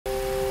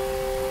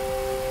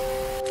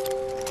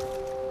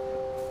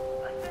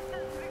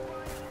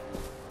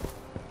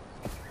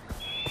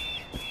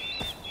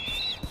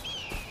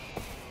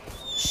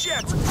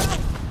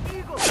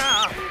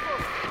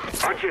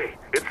Ajay,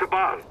 it's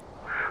Sabal.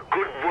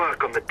 Good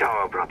work on the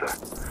tower, brother.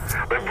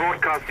 We're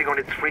broadcasting on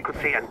its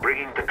frequency and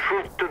bringing the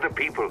truth to the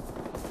people.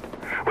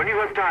 When you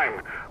have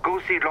time, go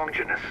see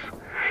Longinus.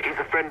 He's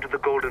a friend of the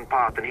Golden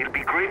Path, and he'll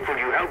be grateful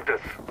you helped us.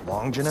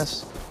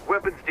 Longinus?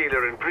 Weapons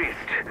dealer and priest.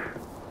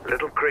 A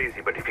little crazy,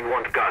 but if you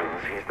want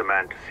guns, he's the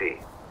man to see.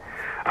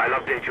 I'll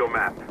update your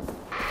map.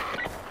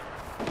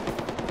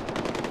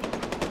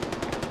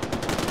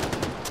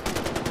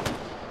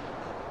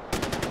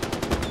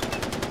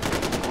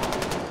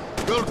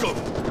 Welcome.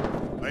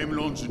 I am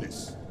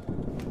Longinus.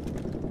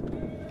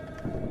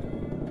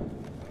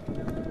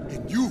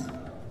 And you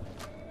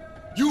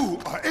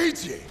are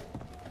Ajay.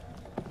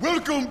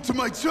 Welcome to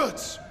my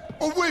church.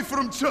 Away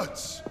from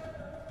church.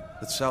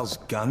 That sells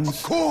guns?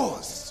 Of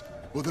course.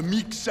 For the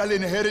meek shall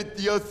inherit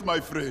the earth, my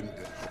friend.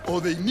 All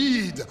they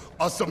need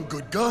are some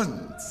good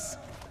guns.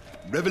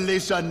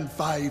 Revelation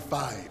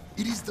 5:5.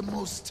 It is the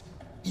most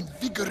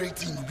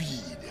invigorating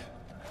read.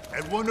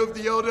 And one of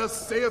the elders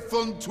saith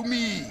unto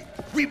me,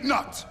 weep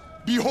not.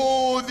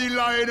 Behold, the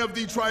Lion of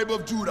the tribe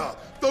of Judah,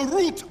 the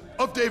root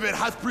of David,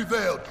 hath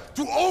prevailed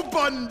to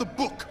open the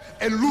book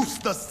and loose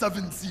the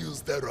 7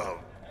 seals thereof.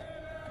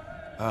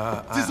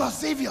 It is our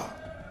Savior.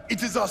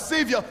 It is our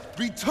Savior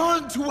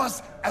returned to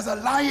us as a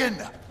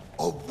lion,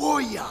 a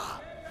warrior.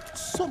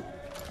 So,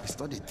 I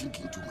started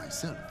thinking to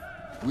myself,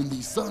 when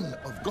the Son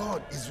of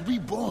God is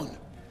reborn,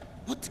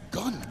 what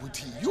gun would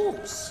he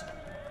use?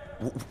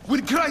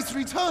 When Christ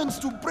returns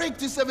to break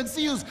the 7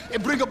 seals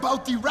and bring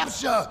about the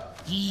rapture,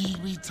 he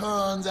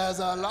returns as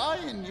a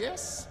lion,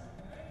 yes?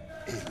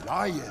 A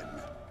lion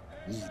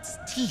needs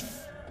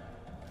teeth.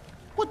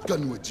 What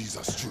gun would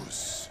Jesus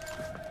choose?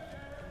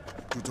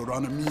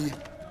 Deuteronomy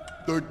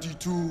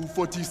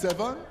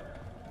 32:47?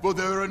 For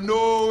there are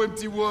no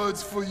empty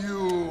words for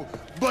you,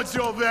 but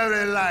your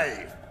very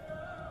life.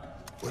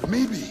 Or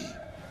maybe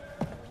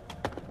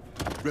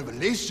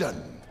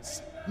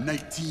Revelations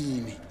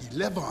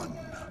 19:11.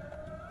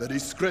 The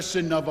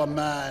discretion of a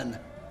man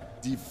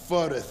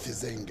deferreth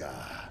his anger.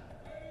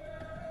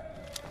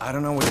 I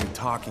don't know what you're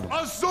talking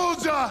about. A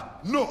soldier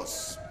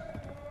knows.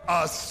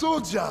 A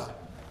soldier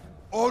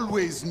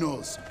always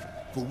knows.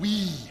 For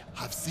we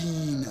have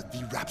seen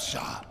the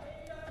rapture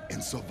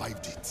and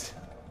survived it.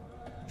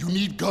 You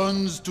need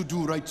guns to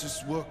do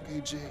righteous work,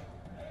 AJ.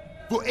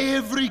 For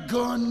every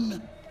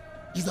gun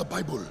is a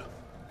Bible.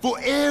 For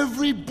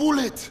every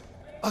bullet,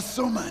 a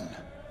sermon.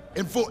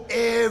 And for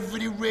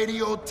every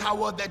radio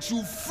tower that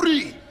you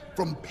free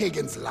from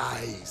pagans'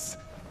 lies,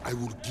 I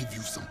will give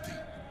you something.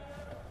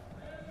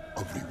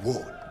 A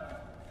reward.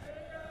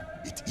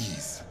 It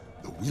is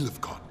the will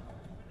of God.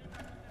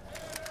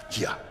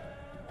 Here.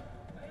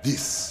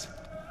 This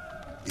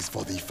is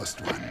for the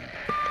first one.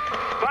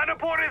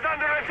 Vanderport is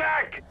under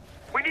attack!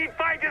 We need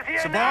fighters here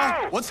Sabal,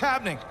 now! what's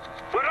happening?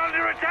 We're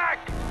under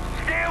attack!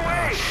 Stay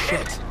away! Oh,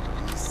 shit.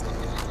 He said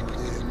to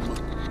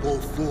them, go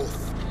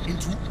forth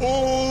into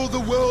all the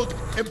world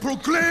and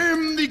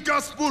proclaim the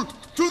gospel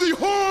to the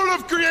whole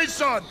of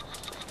creation!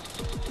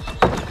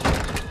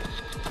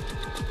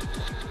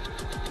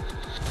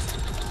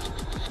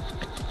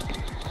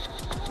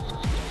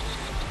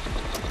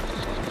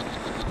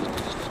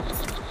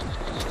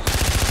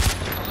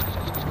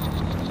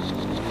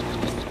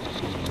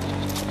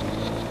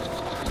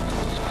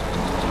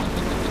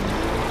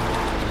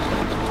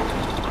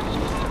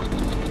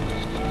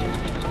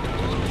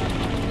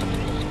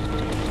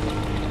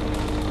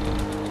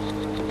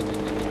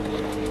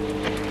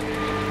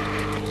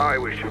 I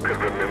wish you could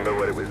remember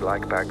what it was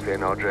like back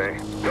then, Ajay.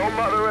 Your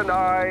mother and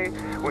I,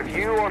 with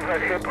you on her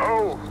hip,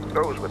 oh,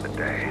 those were the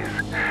days.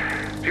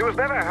 She was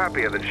never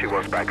happier than she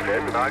was back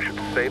then, and I should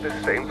say the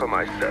same for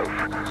myself.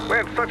 We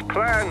had such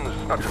plans,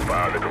 not just for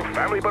our little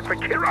family, but for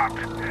Kyrat.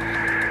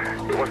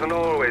 It wasn't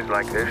always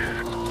like this.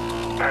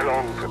 I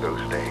long for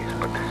those days,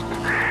 but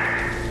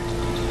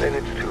then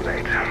it's too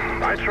late.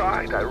 I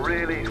tried, I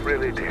really,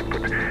 really did,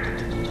 but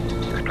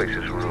this place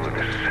is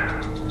ruinous.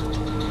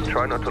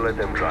 Try not to let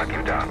them drag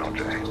you down,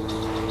 Ajay.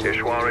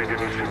 Ishwari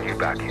didn't send you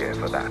back here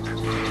for that.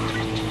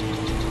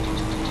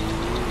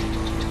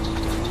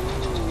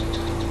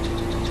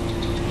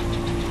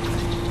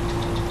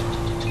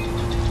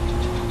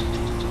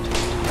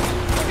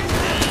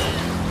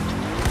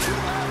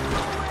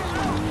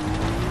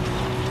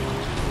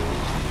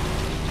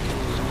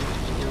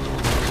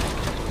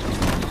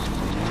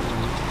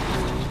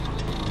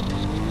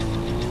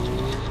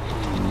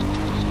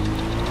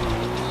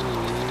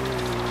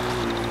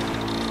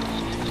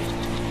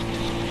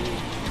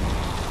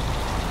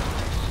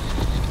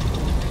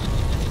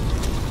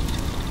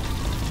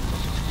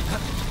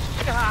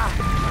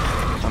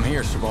 I'm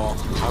here, Sabal.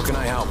 How can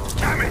I help?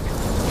 Damn it!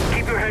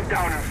 Keep your head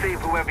down and save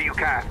whoever you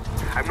can.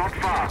 I'm not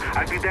far.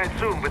 I'll be there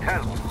soon with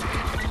help.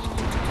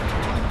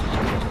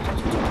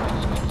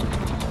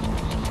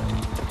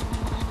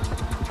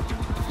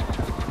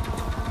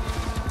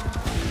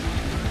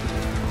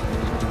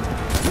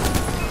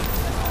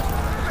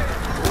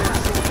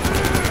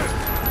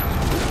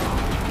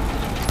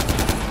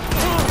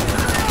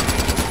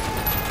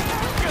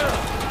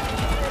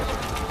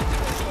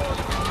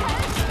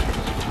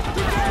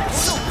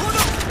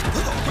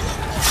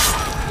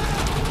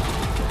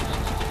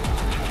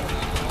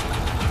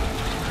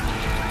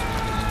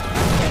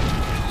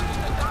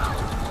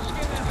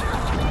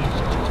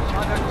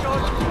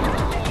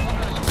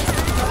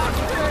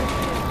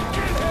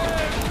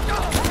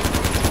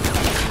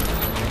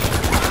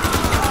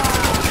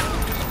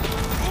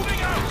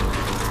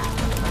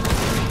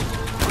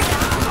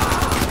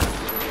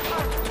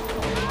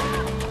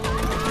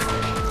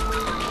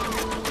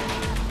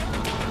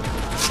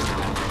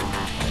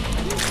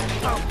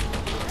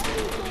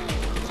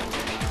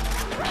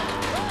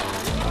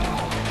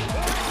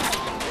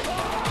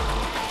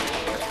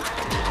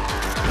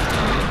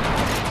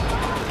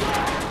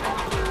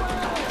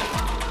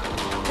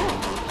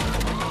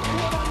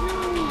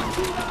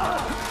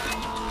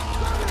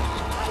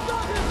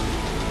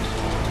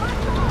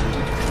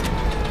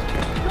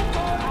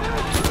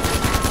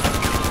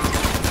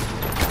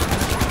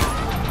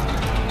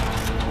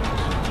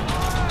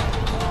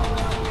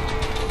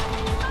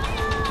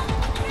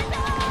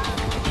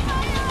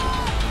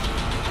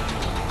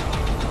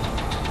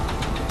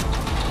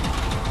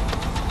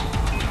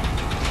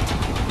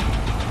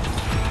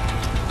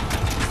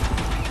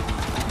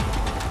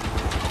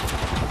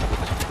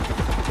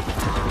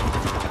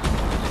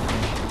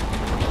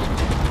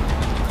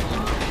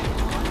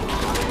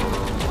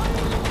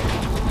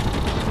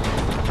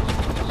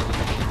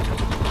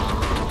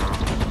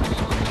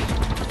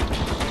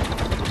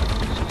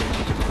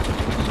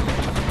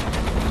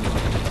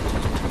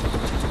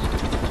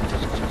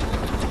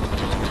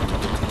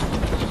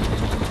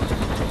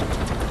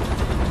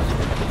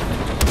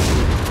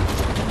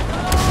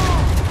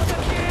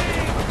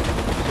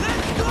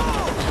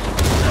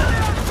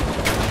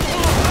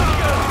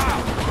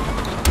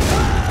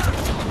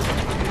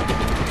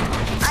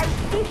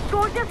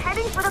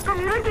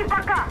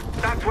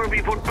 That's where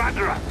we put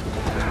Badra.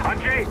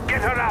 Ajay,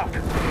 get her out.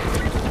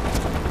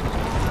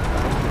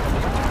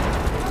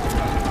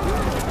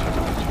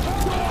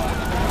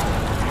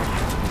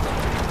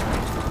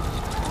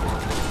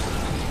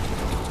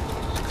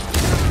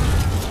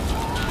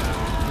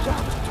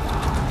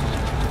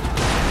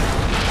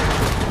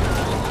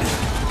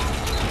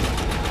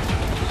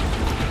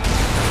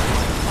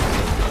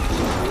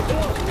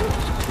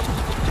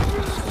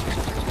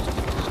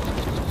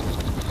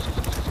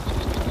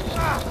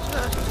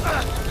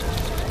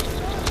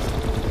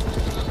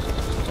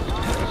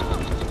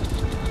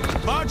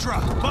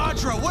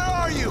 Badra, where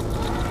are you?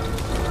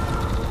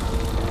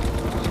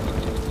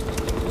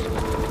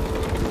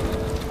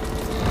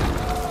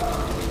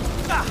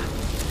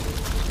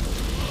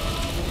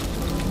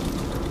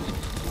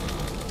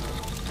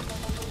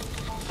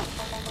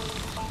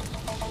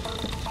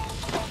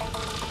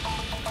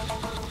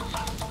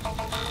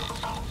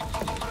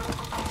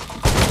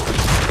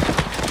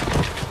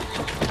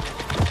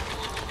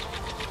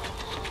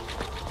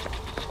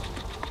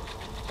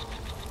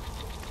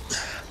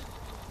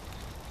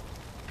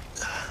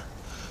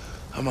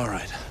 I'm all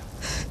right.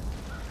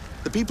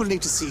 The people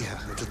need to see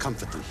her. It'll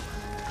comfort them.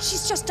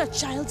 She's just a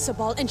child,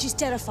 Sabal, and she's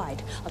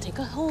terrified. I'll take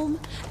her home,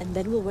 and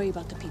then we'll worry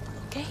about the people,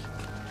 okay?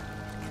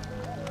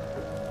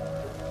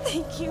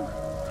 Thank you.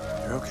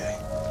 You're okay.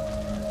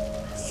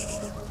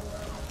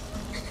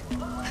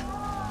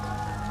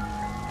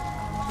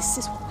 This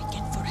is what we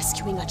get for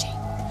rescuing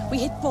Ajay. We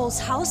hit Paul's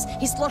house,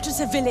 he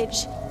slaughters a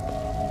village.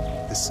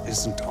 This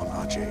isn't on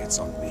Ajay, it's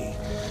on me.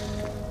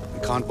 We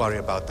can't worry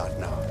about that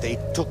now. They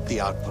took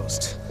the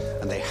outpost,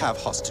 and they have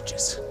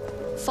hostages.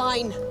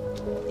 Fine.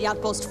 The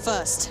outpost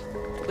first.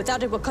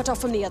 Without it, we're cut off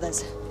from the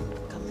others.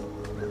 Come.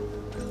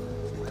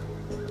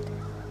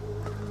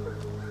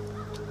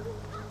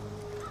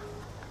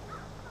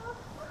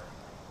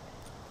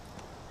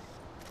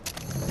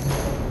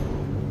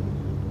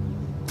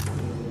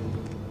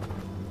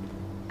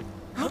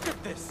 Look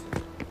at this!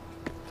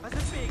 As a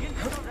Pagan,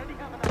 you already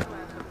have an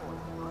outland support.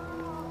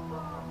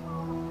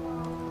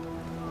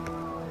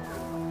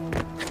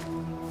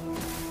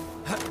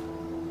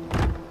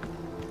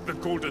 The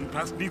Golden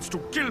Path needs to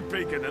kill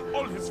Pagan and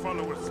all his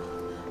followers.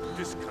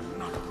 This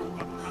cannot go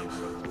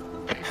unanswered.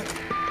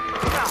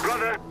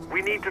 Brother,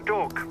 we need to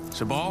talk.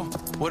 Sabal,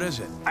 what is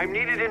it? I'm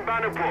needed in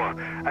Banapur,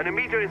 and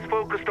Amita is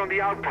focused on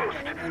the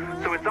outpost.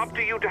 So it's up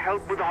to you to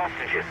help with the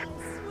hostages.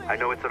 I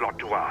know it's a lot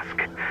to ask,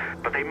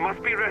 but they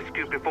must be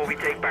rescued before we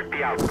take back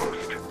the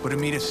outpost. But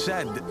Amita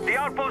said that... The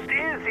outpost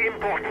is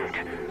important,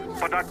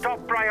 but our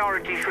top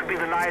priority should be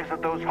the lives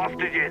of those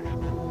hostages.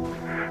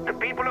 The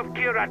people of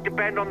Kyrat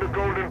depend on the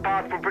Golden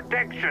Path for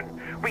protection.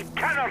 We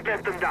cannot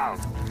let them down.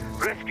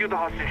 Rescue the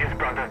hostages,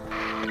 brother.